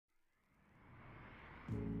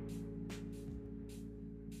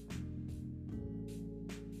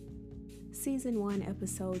Season 1,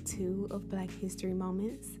 Episode 2 of Black History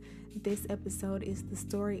Moments. This episode is the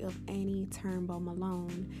story of Annie Turnbo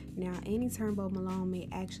Malone. Now, Annie Turnbo Malone may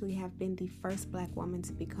actually have been the first Black woman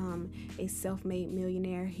to become a self-made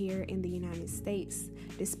millionaire here in the United States,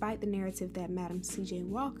 despite the narrative that Madam C.J.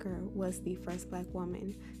 Walker was the first Black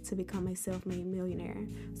woman to become a self-made millionaire.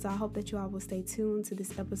 So I hope that you all will stay tuned to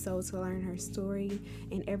this episode to learn her story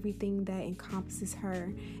and everything that encompasses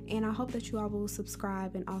her. And I hope that you all will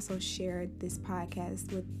subscribe and also share this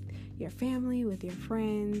podcast with your family, with your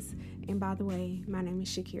friends. And by the way, my name is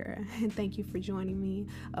Shakira, and thank you for joining me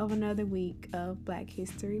of another week of Black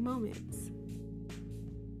History Moments.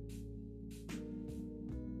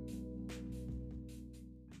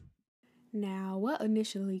 Now, what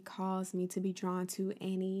initially caused me to be drawn to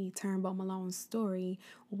Annie Turnbo Malone's story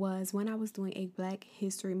was when I was doing a Black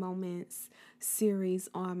History Moments series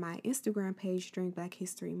on my Instagram page during Black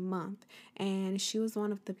History Month. And she was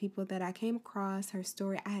one of the people that I came across her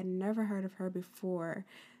story. I had never heard of her before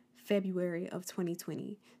February of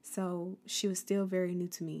 2020. So she was still very new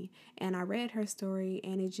to me. And I read her story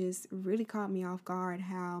and it just really caught me off guard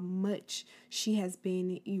how much she has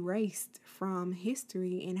been erased from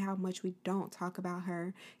history and how much we don't talk about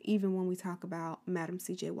her. Even when we talk about Madam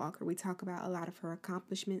C.J. Walker, we talk about a lot of her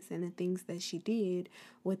accomplishments and the things that she did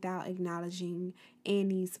without acknowledging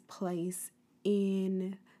Annie's place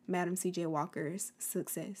in Madam C.J. Walker's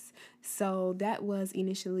success. So that was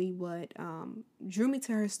initially what drew me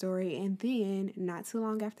to her story. And then not too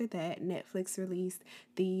long after that, Netflix released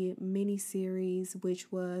the miniseries,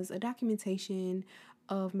 which was a documentation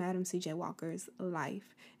of Madam C.J. Walker's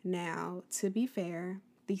life. Now, to be fair,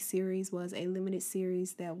 the series was a limited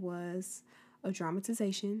series that was a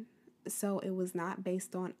dramatization. So it was not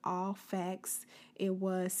based on all facts. It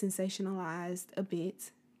was sensationalized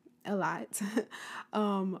a lot,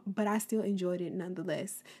 but I still enjoyed it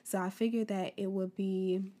nonetheless. So I figured that it would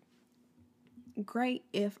be great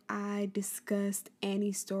if I discussed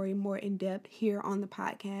Annie's story more in depth here on the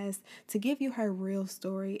podcast to give you her real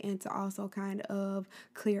story and to also kind of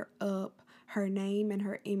clear up her name and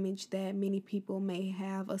her image that many people may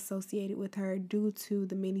have associated with her due to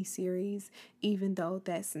the miniseries, even though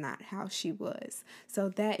that's not how she was. So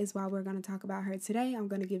that is why we're going to talk about her today. I'm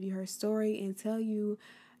going to give you her story and tell you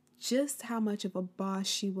just how much of a boss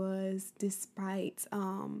she was despite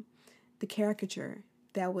the caricature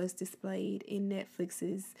that was displayed in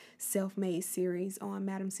Netflix's self-made series on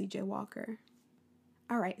Madam C.J. Walker.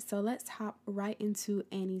 All right, so let's hop right into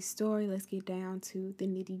Annie's story. Let's get down to the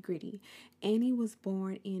nitty-gritty. Annie was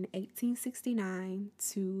born in 1869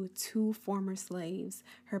 to two former slaves.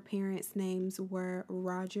 Her parents' names were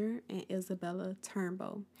Roger and Isabella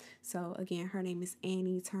Turnbo. So again, her name is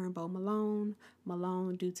Annie Turnbo Malone.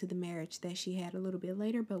 Malone due to the marriage that she had a little bit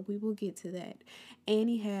later, but we will get to that.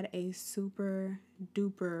 Annie had a super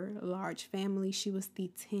duper large family. She was the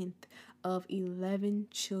 10th of 11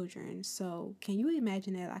 children. So can you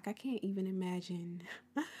imagine that? Like, I can't even imagine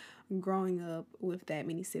growing up with that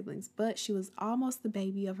many siblings. But she was almost the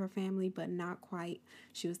baby of her family, but not quite.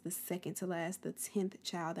 She was the second to last, the 10th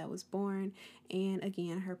child that was born. And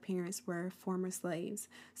again, her parents were former slaves.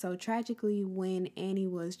 So tragically, when Annie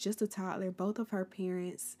was just a toddler, both of her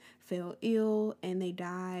parents fell ill and they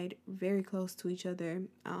died very close to each other.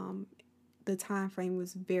 The time frame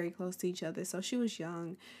was very close to each other. So she was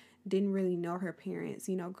young, didn't really know her parents,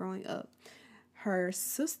 growing up. Her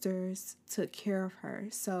sisters took care of her.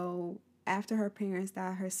 So after her parents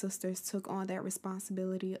died, her sisters took on that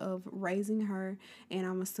responsibility of raising her, and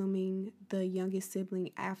I'm assuming the youngest sibling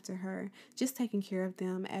after her, just taking care of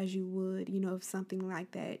them as you would, if something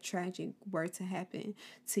like that tragic were to happen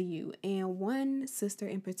to you. And one sister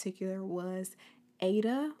in particular was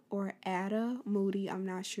Ada or Ada Moody. I'm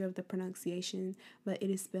not sure of the pronunciation, but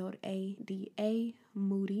it is spelled A-D-A,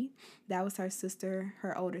 Moody. That was her sister,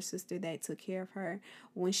 her older sister that took care of her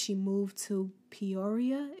when she moved to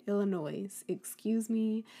Peoria, Illinois. Excuse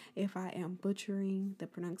me if I am butchering the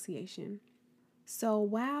pronunciation. So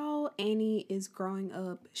while Annie is growing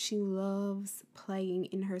up, she loves playing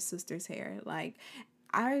in her sister's hair. Like,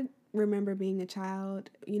 I remember being a child,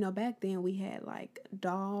 back then we had like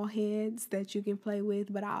doll heads that you can play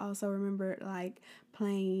with, but I also remember like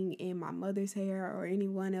playing in my mother's hair or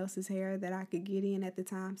anyone else's hair that I could get in at the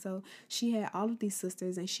time. So she had all of these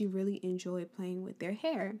sisters and she really enjoyed playing with their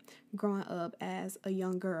hair growing up as a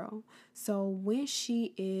young girl. So when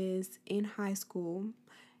she is in high school,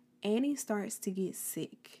 Annie starts to get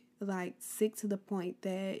sick. like sick to the point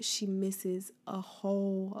that she misses a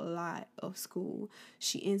whole lot of school.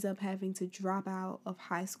 She ends up having to drop out of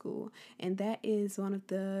high school, and that is one of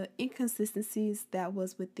the inconsistencies that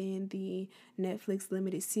was within the Netflix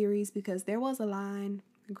limited series, because there was a line.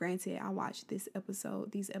 Granted, I watched these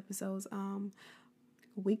episodes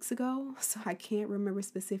weeks ago, so I can't remember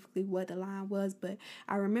specifically what the line was, but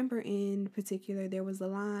I remember in particular there was a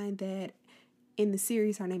line that in the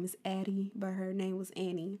series, her name is Addie, but her name was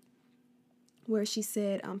Annie, where she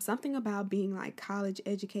said something about being like college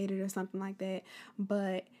educated or something like that.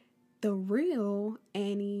 But the real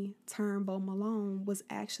Annie Turnbo Malone was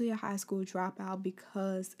actually a high school dropout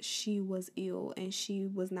because she was ill and she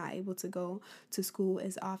was not able to go to school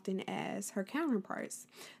as often as her counterparts.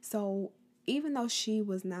 So even though she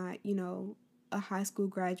was not, a high school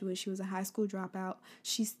graduate, she was a high school dropout,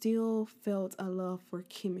 she still felt a love for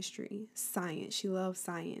chemistry, science. She loved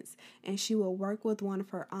science. And she would work with one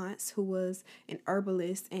of her aunts who was an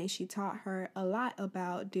herbalist, and she taught her a lot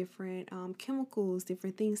about different chemicals,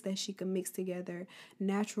 different things that she could mix together,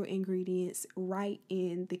 natural ingredients right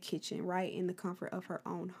in the kitchen, right in the comfort of her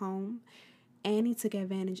own home. Annie took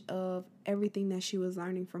advantage of everything that she was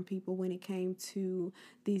learning from people when it came to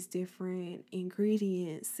these different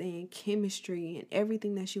ingredients and chemistry and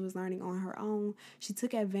everything that she was learning on her own. She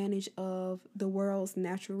took advantage of the world's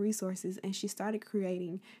natural resources and she started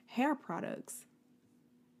creating hair products.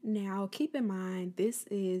 Now, keep in mind, this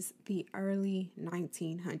is the early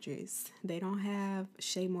 1900s. They don't have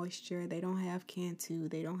Shea Moisture, they don't have Cantu,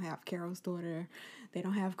 they don't have Carol's Daughter, they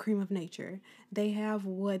don't have Cream of Nature. They have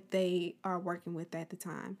what they are working with at the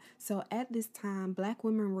time. So at this time, Black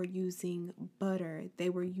women were using butter, they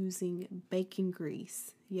were using baking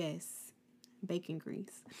grease. Yes, baking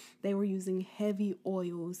grease. They were using heavy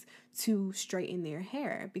oils to straighten their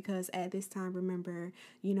hair because at this time, remember,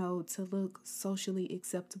 to look socially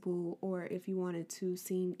acceptable, or if you wanted to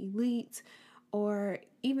seem elite, or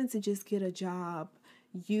even to just get a job,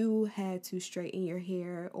 you had to straighten your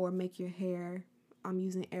hair or make your hair, I'm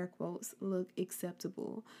using air quotes, look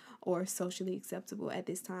acceptable or socially acceptable at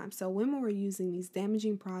this time. So women were using these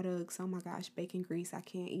damaging products. Oh my gosh, bacon grease, I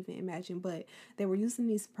can't even imagine. But they were using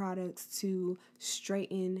these products to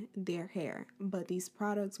straighten their hair. But these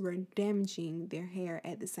products were damaging their hair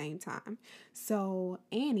at the same time. So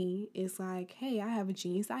Annie is like, hey, I have a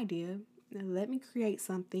genius idea. Let me create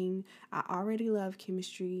something. I already love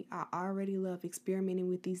chemistry. I already love experimenting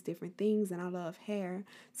with these different things, and I love hair.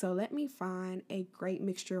 So let me find a great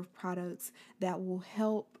mixture of products that will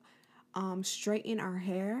help straighten our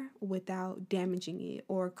hair without damaging it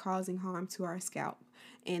or causing harm to our scalp.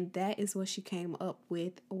 And that is what she came up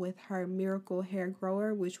with her Miracle Hair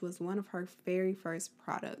Grower, which was one of her very first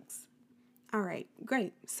products. All right,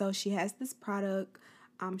 great. So she has this product.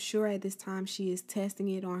 I'm sure at this time she is testing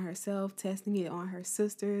it on herself, testing it on her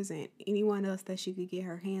sisters, and anyone else that she could get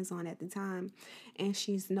her hands on at the time. And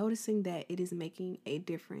she's noticing that it is making a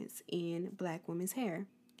difference in Black women's hair.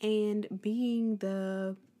 And being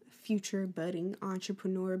the future budding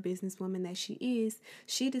entrepreneur businesswoman that she is,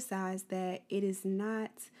 she decides that it's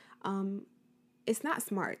not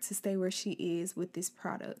smart to stay where she is with this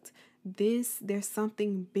product. There's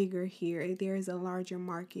something bigger here. There is a larger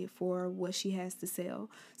market for what she has to sell.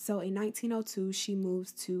 So in 1902, she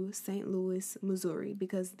moves to St. Louis, Missouri,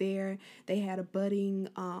 because there they had a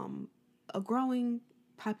growing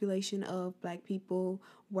population of Black people,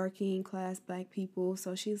 working class Black people.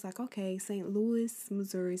 So she's like, okay, St. Louis,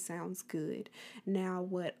 Missouri sounds good. Now,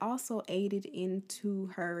 what also aided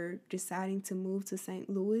into her deciding to move to St.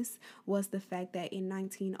 Louis was the fact that in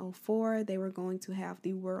 1904 they were going to have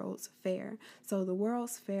the World's Fair. So the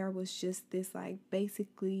World's Fair was just this like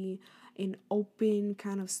basically an open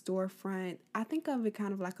kind of storefront. I think of it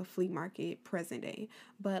kind of like a flea market present day,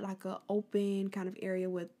 but like an open kind of area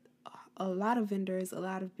with a lot of vendors, a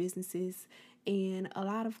lot of businesses, and a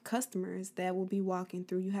lot of customers that will be walking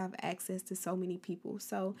through. You have access to so many people.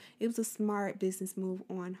 So it was a smart business move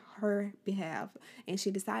on her behalf. And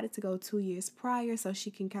she decided to go 2 years prior so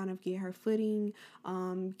she can kind of get her footing,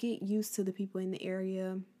 get used to the people in the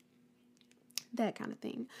area, that kind of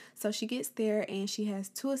thing. So she gets there and she has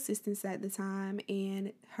 2 assistants at the time,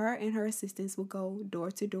 and her assistants will go door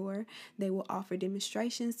to door. They will offer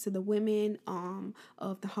demonstrations to the women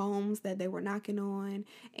of the homes that they were knocking on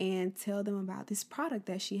and tell them about this product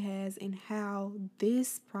that she has and how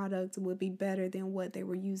this product would be better than what they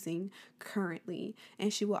were using currently.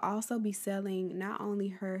 And she will also be selling not only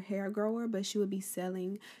her hair grower, but she will be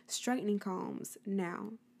selling straightening combs.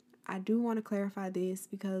 Now, I do want to clarify this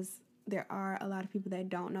because there are a lot of people that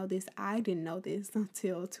don't know this. I didn't know this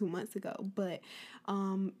until 2 months ago, but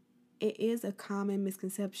it is a common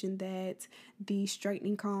misconception that the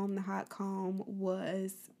straightening comb, the hot comb,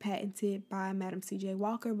 was patented by Madam C.J.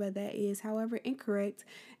 Walker, but that is, however, incorrect.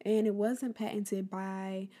 And it wasn't patented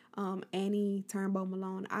by Annie Turnbo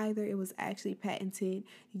Malone either. It was actually patented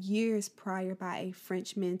years prior by a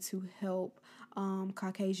Frenchman to help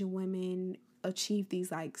Caucasian women achieve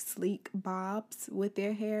these like sleek bobs with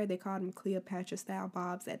their hair. They called them Cleopatra style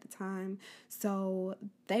bobs at the time. So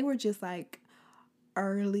they were just like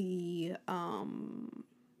early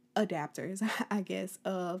adapters, I guess,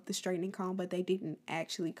 of the straightening comb, but they didn't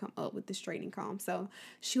actually come up with the straightening comb. So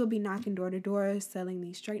she would be knocking door to door, selling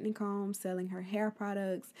these straightening combs, selling her hair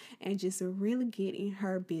products, and just really getting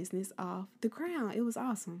her business off the ground. It was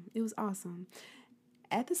awesome. It was awesome.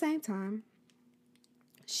 At the same time,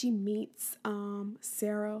 she meets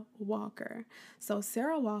Sarah Walker. So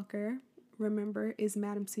Sarah Walker, remember, is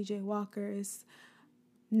Madam C.J. Walker's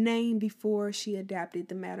name before she adapted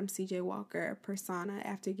the Madam C.J. Walker persona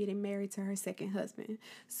after getting married to her second husband.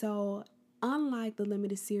 So unlike the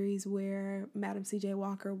limited series where Madam C.J.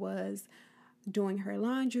 Walker was doing her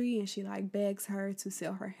laundry and she like begs her to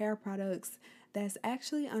sell her hair products, that's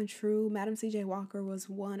actually untrue. Madam C.J. Walker was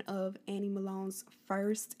one of Annie Malone's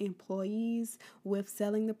first employees with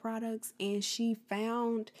selling the products, and she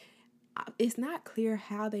found, it's not clear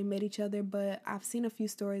how they met each other, but I've seen a few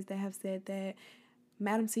stories that have said that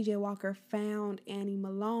Madam C.J. Walker found Annie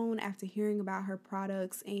Malone after hearing about her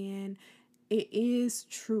products, and it is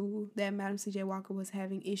true that Madam C.J. Walker was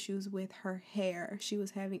having issues with her hair. She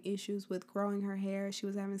was having issues with growing her hair. She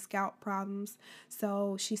was having scalp problems.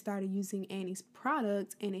 So she started using Annie's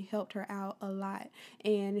product, and it helped her out a lot.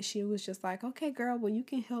 And she was just like, okay, girl, well, you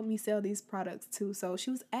can help me sell these products too. So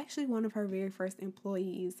she was actually one of her very first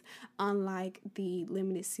employees, unlike the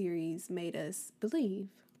limited series made us believe.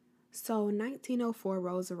 So 1904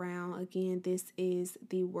 rolls around. Again, this is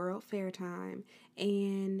the World Fair time,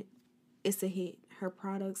 and it's a hit. Her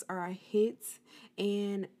products are a hit,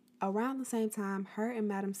 and around the same time, her and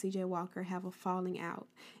Madam C.J. Walker have a falling out.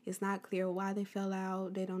 It's not clear why they fell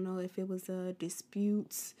out. They don't know if it was a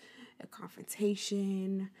dispute, a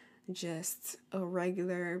confrontation, just a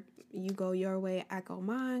regular you go your way, I go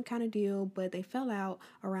mine kind of deal, but they fell out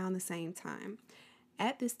around the same time.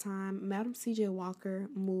 At this time, Madam C.J. Walker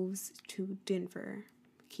moves to Denver.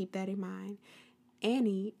 Keep that in mind.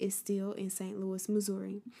 Annie is still in St. Louis,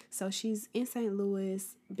 Missouri. So she's in St.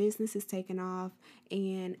 Louis, business is taking off,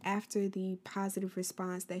 and after the positive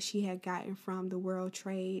response that she had gotten from the World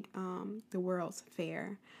Trade, the World's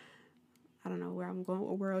Fair, I don't know where I'm going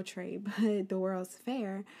with World Trade, but the World's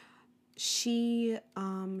Fair, she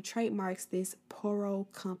trademarks this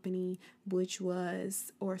Poro company, which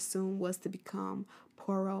was, or soon was to become,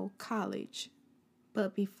 Poro College.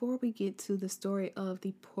 But before we get to the story of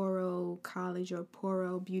the Poro College or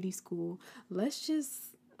Poro Beauty School, let's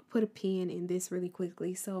just put a pin in this really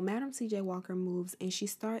quickly. So Madam C.J. Walker moves and she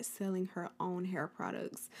starts selling her own hair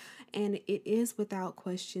products. And it is without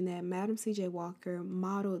question that Madam C.J. Walker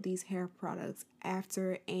modeled these hair products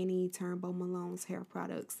after Annie Turnbo Malone's hair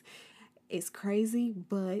products. It's crazy,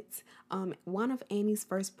 but one of Annie's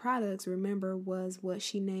first products, remember, was what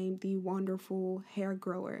she named the Wonderful Hair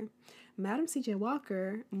Grower. Madam C.J.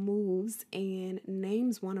 Walker moves and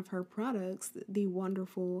names one of her products the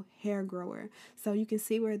Wonderful Hair Grower. So you can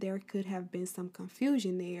see where there could have been some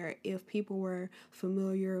confusion there. If people were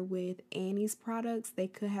familiar with Annie's products, they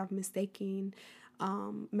could have mistaken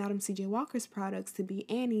Madam C.J. Walker's products to be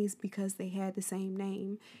Annie's because they had the same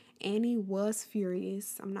name. Annie was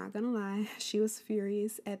furious. I'm not gonna lie. She was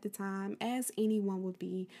furious at the time, as anyone would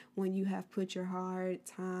be when you have put your hard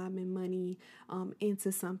time and money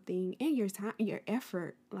into something, and your time, your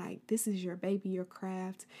effort. Like, this is your baby, your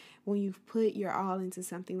craft. When you've put your all into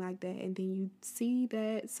something like that, and then you see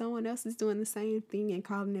that someone else is doing the same thing and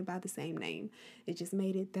calling it by the same name, it just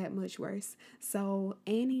made it that much worse. So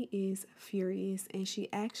Annie is furious, and she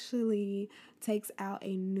actually takes out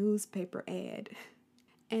a newspaper ad.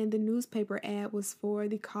 And the newspaper ad was for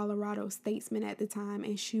the Colorado Statesman at the time,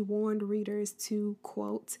 and she warned readers to,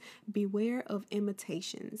 quote, beware of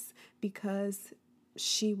imitations, because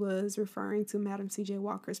she was referring to Madam C.J.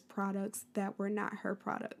 Walker's products that were not her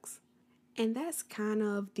products. And that's kind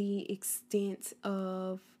of the extent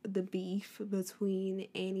of the beef between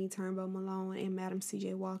Annie Turnbo Malone and Madam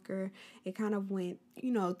C.J. Walker. It kind of went,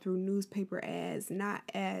 through newspaper ads, not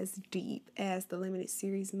as deep as the limited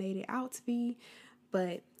series made it out to be.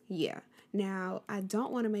 But yeah, now I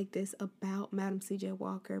don't want to make this about Madam C.J.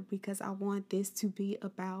 Walker because I want this to be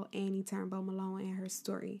about Annie Turnbo Malone and her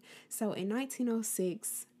story. So in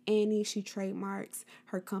 1906, Annie, she trademarks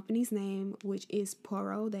her company's name, which is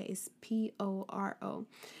Poro, that is Poro.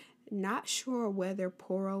 Not sure whether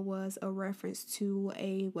Poro was a reference to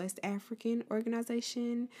a West African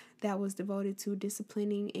organization that was devoted to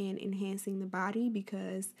disciplining and enhancing the body,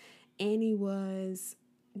 because Annie was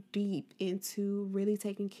deep into really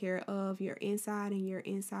taking care of your inside, and your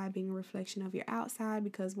inside being a reflection of your outside,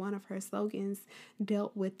 because one of her slogans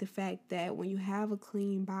dealt with the fact that when you have a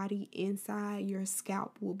clean body inside, your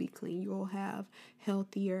scalp will be clean. You'll have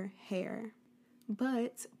healthier hair.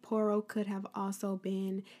 But Poro could have also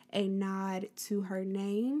been a nod to her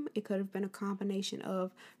name. It could have been a combination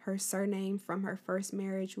of her surname from her first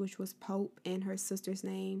marriage, which was Pope, and her sister's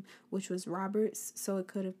name, which was Roberts. So it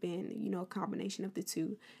could have been, a combination of the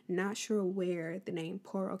two. Not sure where the name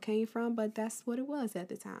Poro came from, but that's what it was at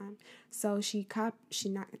the time. So she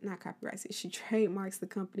not copyrights it. She trademarks the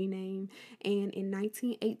company name, and in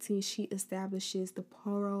 1918 she establishes the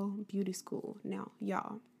Poro Beauty School. Now,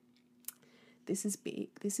 y'all, this is big.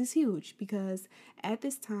 This is huge, because at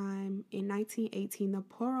this time in 1918, the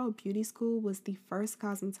Poro Beauty School was the first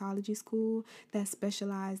cosmetology school that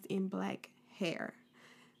specialized in black hair.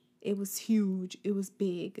 It was huge. It was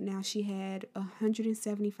big. Now, she had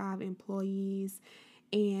 175 employees,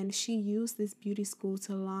 and she used this beauty school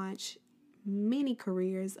to launch many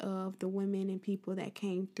careers of the women and people that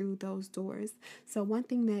came through those doors. So one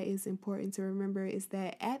thing that is important to remember is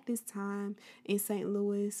that at this time in St.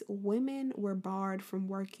 Louis, women were barred from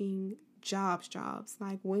working jobs.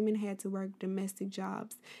 Like, women had to work domestic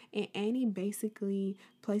jobs. And Annie basically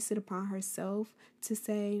placed it upon herself to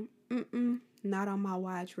say, not on my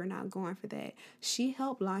watch. We're not going for that. She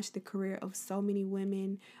helped launch the career of so many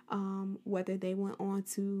women, whether they went on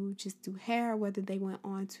to just do hair, whether they went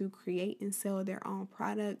on to create and sell their own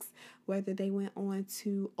products, whether they went on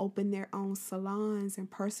to open their own salons and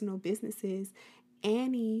personal businesses.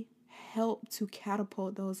 Annie helped to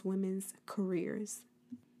catapult those women's careers.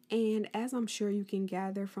 And as I'm sure you can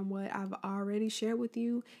gather from what I've already shared with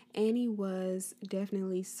you, Annie was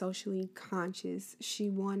definitely socially conscious. She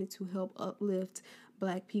wanted to help uplift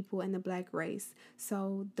Black people and the Black race.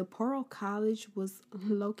 So the Poro College was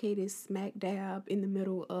located smack dab in the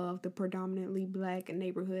middle of the predominantly Black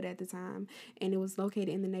neighborhood at the time. And it was located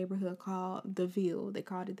in the neighborhood called the Ville. They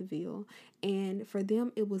called it the Ville. And for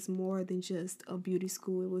them, it was more than just a beauty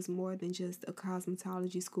school. It was more than just a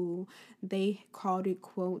cosmetology school. They called it,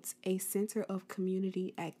 quotes, a center of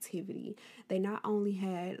community activity. They not only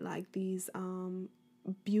had like these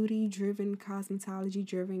beauty driven, cosmetology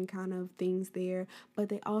driven kind of things there, but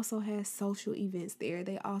they also had social events there.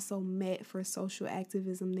 They also met for social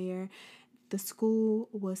activism there. The school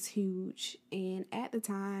was huge, and at the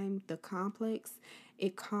time, the complex,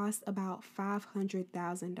 it cost about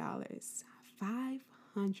 $500,000.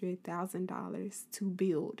 $500,000 to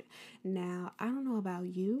build. Now, I don't know about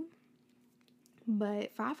you,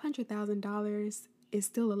 but $500,000 is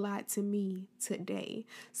still a lot to me today.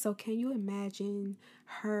 So can you imagine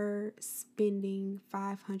her spending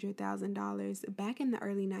 $500,000 back in the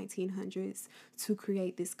early 1900s to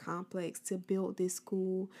create this complex, to build this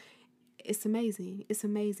school? It's amazing. It's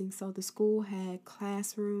amazing. So the school had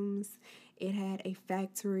classrooms. It had a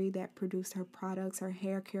factory that produced her products, her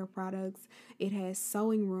hair care products. It had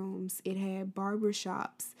sewing rooms. It had barber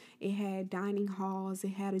shops. It had dining halls.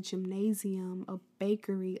 It had a gymnasium, a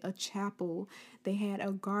bakery, a chapel. They had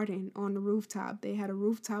a garden on the rooftop. They had a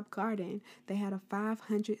rooftop garden. They had a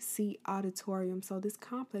 500-seat auditorium. So this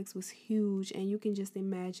complex was huge, and you can just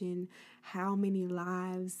imagine how many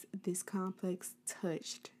lives this complex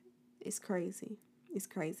touched. It's crazy. It's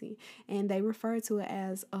crazy. And they refer to it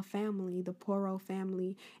as a family, the Poro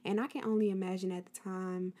family. And I can only imagine at the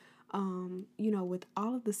time, with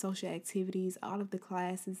all of the social activities, all of the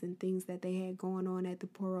classes and things that they had going on at the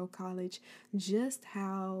Poro College, just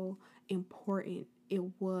how important it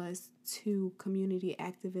was to community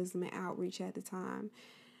activism and outreach at the time.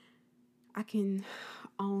 I can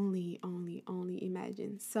only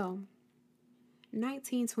imagine. So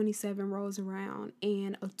 1927 rolls around,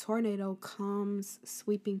 and a tornado comes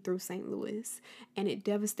sweeping through St. Louis, and it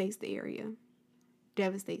devastates the area.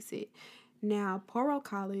 Devastates it. Now, Poro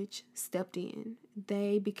College stepped in.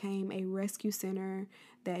 They became a rescue center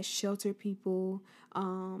that sheltered people.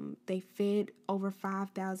 They fed over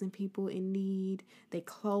 5,000 people in need. They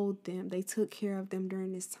clothed them. They took care of them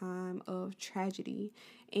during this time of tragedy.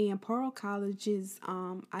 And Poro College's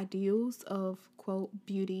ideals of, quote,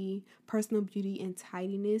 beauty, personal beauty and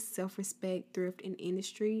tidiness, self-respect, thrift, and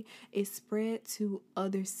industry is spread to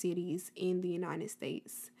other cities in the United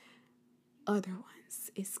States. other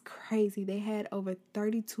ones. It's crazy. They had over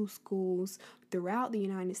 32 schools throughout the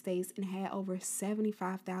United States and had over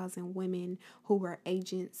 75,000 women who were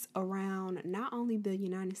agents around not only the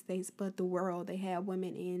United States but the world. They had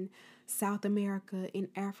women in South America, in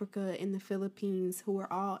Africa, in the Philippines who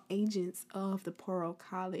were all agents of the Poro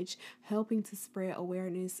College, helping to spread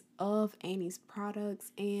awareness of Annie's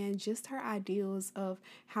products and just her ideals of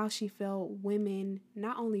how she felt women,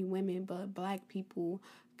 not only women, but Black people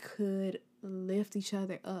could lift each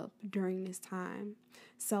other up during this time.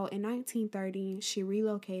 So in 1930, she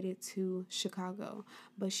relocated to Chicago,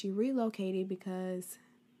 but she relocated because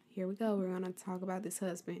here we go, we're going to talk about this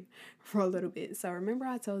husband for a little bit. So remember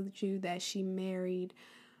I told you that she married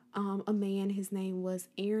a man. His name was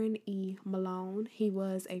Aaron E. Malone. He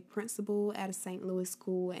was a principal at a St. Louis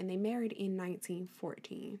school, and they married in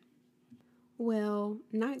 1914. Well,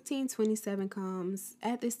 1927 comes.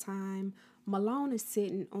 At this time, Malone is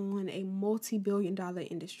sitting on a multi-billion-dollar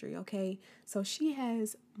industry, okay? So she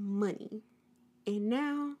has money. And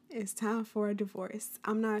now it's time for a divorce.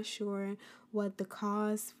 I'm not sure what the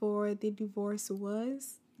cause for the divorce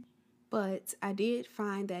was, but I did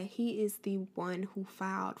find that he is the one who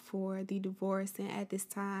filed for the divorce. And at this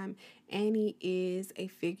time, Annie is a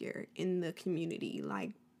figure in the community.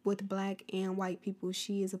 Like with Black and white people,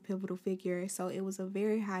 she is a pivotal figure. So it was a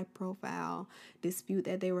very high profile dispute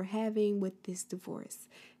that they were having with this divorce.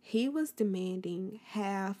 He was demanding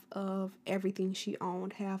half of everything she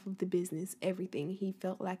owned, half of the business, everything. He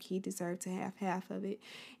felt like he deserved to have half of it.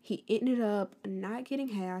 He ended up not getting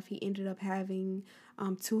half. He ended up having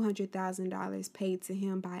 $200,000 paid to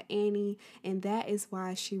him by Annie, and that is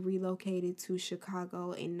why she relocated to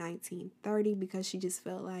Chicago in 1930, because she just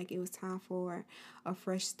felt like it was time for a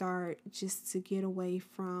fresh start, just to get away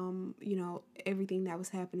from, everything that was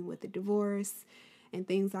happening with the divorce and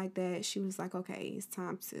things like that. She was like, okay, it's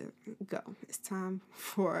time to go. It's time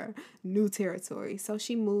for new territory. So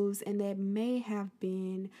she moves, and that may have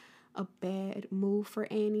been a bad move for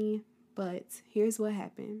Annie, but here's what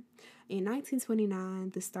happened. In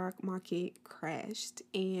 1929, the stock market crashed,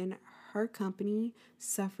 and her company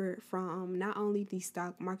suffered from not only the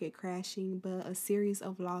stock market crashing, but a series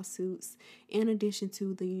of lawsuits. In addition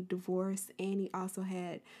to the divorce, Annie also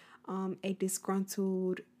had a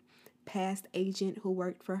disgruntled past agent who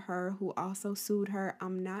worked for her who also sued her.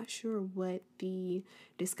 I'm not sure what the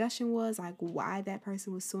discussion was, like why that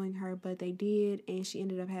person was suing her, but they did, and she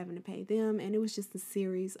ended up having to pay them, and it was just a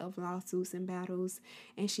series of lawsuits and battles,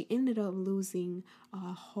 and she ended up losing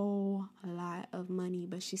a whole lot of money,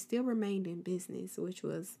 but she still remained in business, which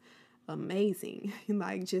was amazing.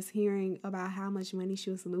 Like just hearing about how much money she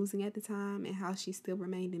was losing at the time and how she still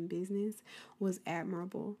remained in business was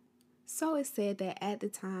admirable. So it said that at the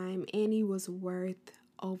time, Annie was worth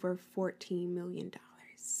over $14 million.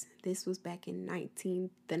 This was back in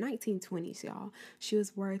the 1920s, y'all. She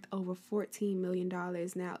was worth over $14 million.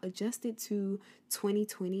 Now, adjusted to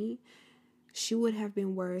 2020, she would have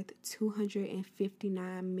been worth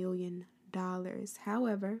 $259 million.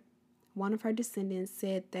 However, one of her descendants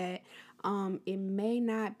said that it may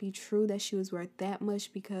not be true that she was worth that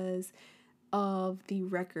much because of the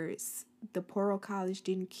records. The Poro College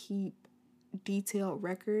didn't keep detailed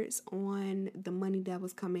records on the money that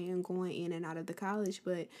was coming and going in and out of the college,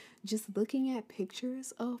 but just looking at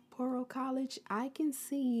pictures of Poro College, I can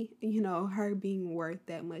see, her being worth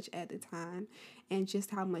that much at the time and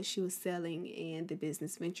just how much she was selling and the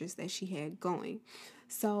business ventures that she had going.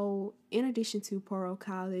 So in addition to Poro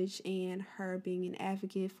College and her being an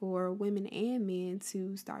advocate for women and men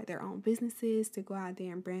to start their own businesses, to go out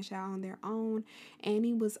there and branch out on their own,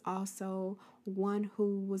 Annie was also one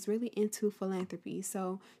who was really into philanthropy.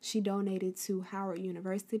 So she donated to Howard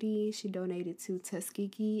University, she donated to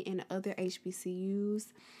Tuskegee and other HBCUs.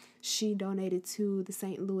 She donated to the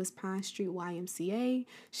St. Louis Pine Street YMCA.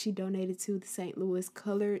 She donated to the St. Louis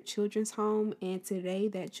Colored Children's Home, and today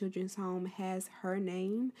that children's home has her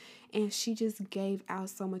name, and she just gave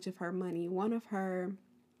out so much of her money. One of her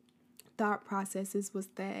thought processes was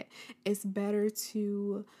that it's better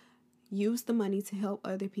to use the money to help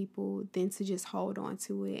other people than to just hold on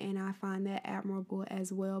to it. And I find that admirable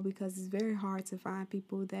as well, because it's very hard to find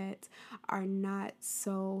people that are not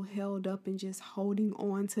so held up in just holding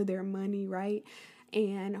on to their money, right?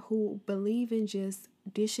 And who believe in just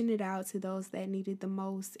dishing it out to those that need it the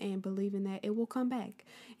most and believing that it will come back.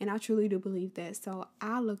 And I truly do believe that. So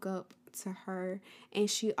I look up to her. And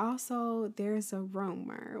she also, there's a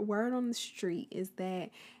rumor, word on the street is that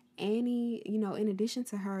Annie, in addition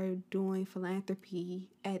to her doing philanthropy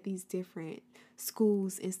at these different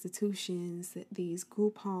schools, institutions, these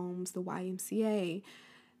group homes, the YMCA,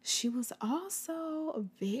 She was also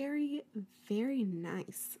very, very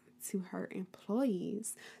nice to her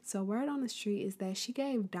employees. So, word on the street is that she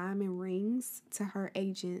gave diamond rings to her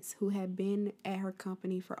agents who had been at her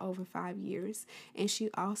company for over 5 years. And she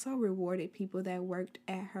also rewarded people that worked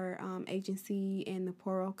at her agency and the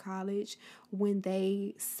Poro College when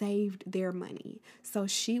they saved their money. So,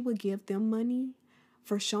 she would give them money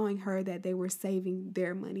for showing her that they were saving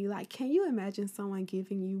their money. Like, can you imagine someone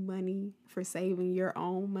giving you money for saving your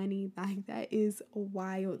own money? Like, that is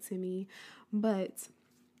wild to me. But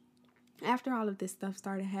after all of this stuff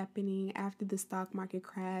started happening, after the stock market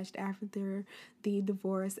crashed, after the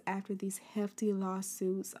divorce, after these hefty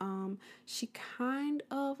lawsuits, she kind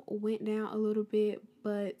of went down a little bit,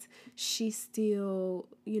 but she still,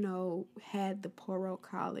 had the Poro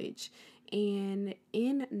College. And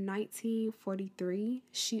in 1943,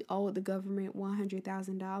 she owed the government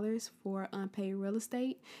 $100,000 for unpaid real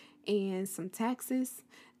estate and some taxes.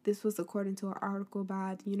 This was according to an article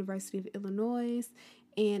by the University of Illinois.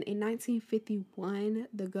 And in 1951,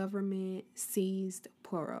 the government seized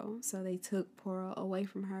Poro. So they took Poro away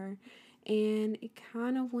from her. And it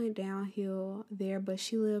kind of went downhill there, but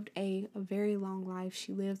she lived a very long life.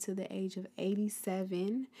 She lived to the age of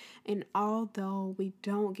 87. And although we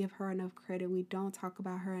don't give her enough credit, we don't talk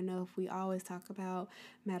about her enough, we always talk about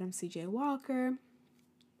Madam C.J. Walker.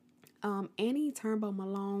 Annie Turnbo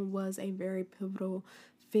Malone was a very pivotal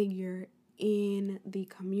figure in the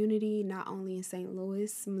community, not only in St.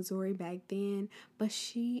 Louis, Missouri back then, but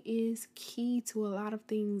she is key to a lot of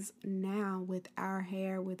things now with our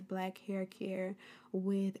hair, with black hair care,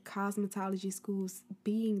 with cosmetology schools,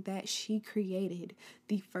 being that she created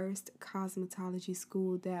the first cosmetology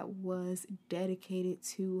school that was dedicated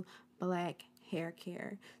to black hair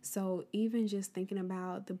care. So even just thinking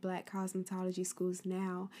about the black cosmetology schools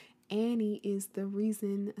now, Annie is the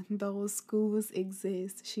reason those schools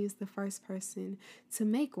exist. She is the first person to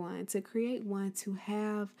make one, to create one, to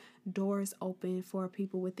have doors open for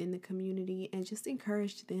people within the community and just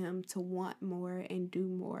encourage them to want more and do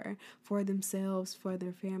more for themselves, for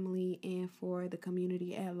their family, and for the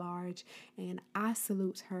community at large. And I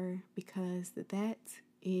salute her because that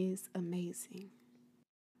is amazing.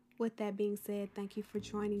 With that being said, thank you for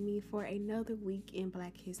joining me for another week in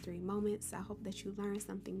Black History Moments. I hope that you learned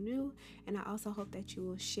something new, and I also hope that you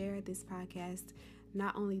will share this podcast,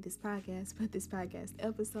 not only this podcast, but this podcast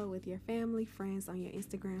episode with your family, friends, on your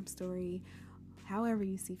Instagram story, however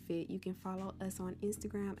you see fit. You can follow us on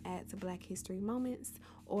Instagram at Black History Moments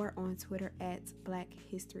or on Twitter at Black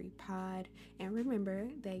History Pod. And remember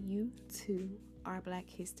that you too are Black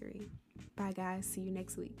history. Bye, guys. See you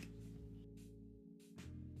next week.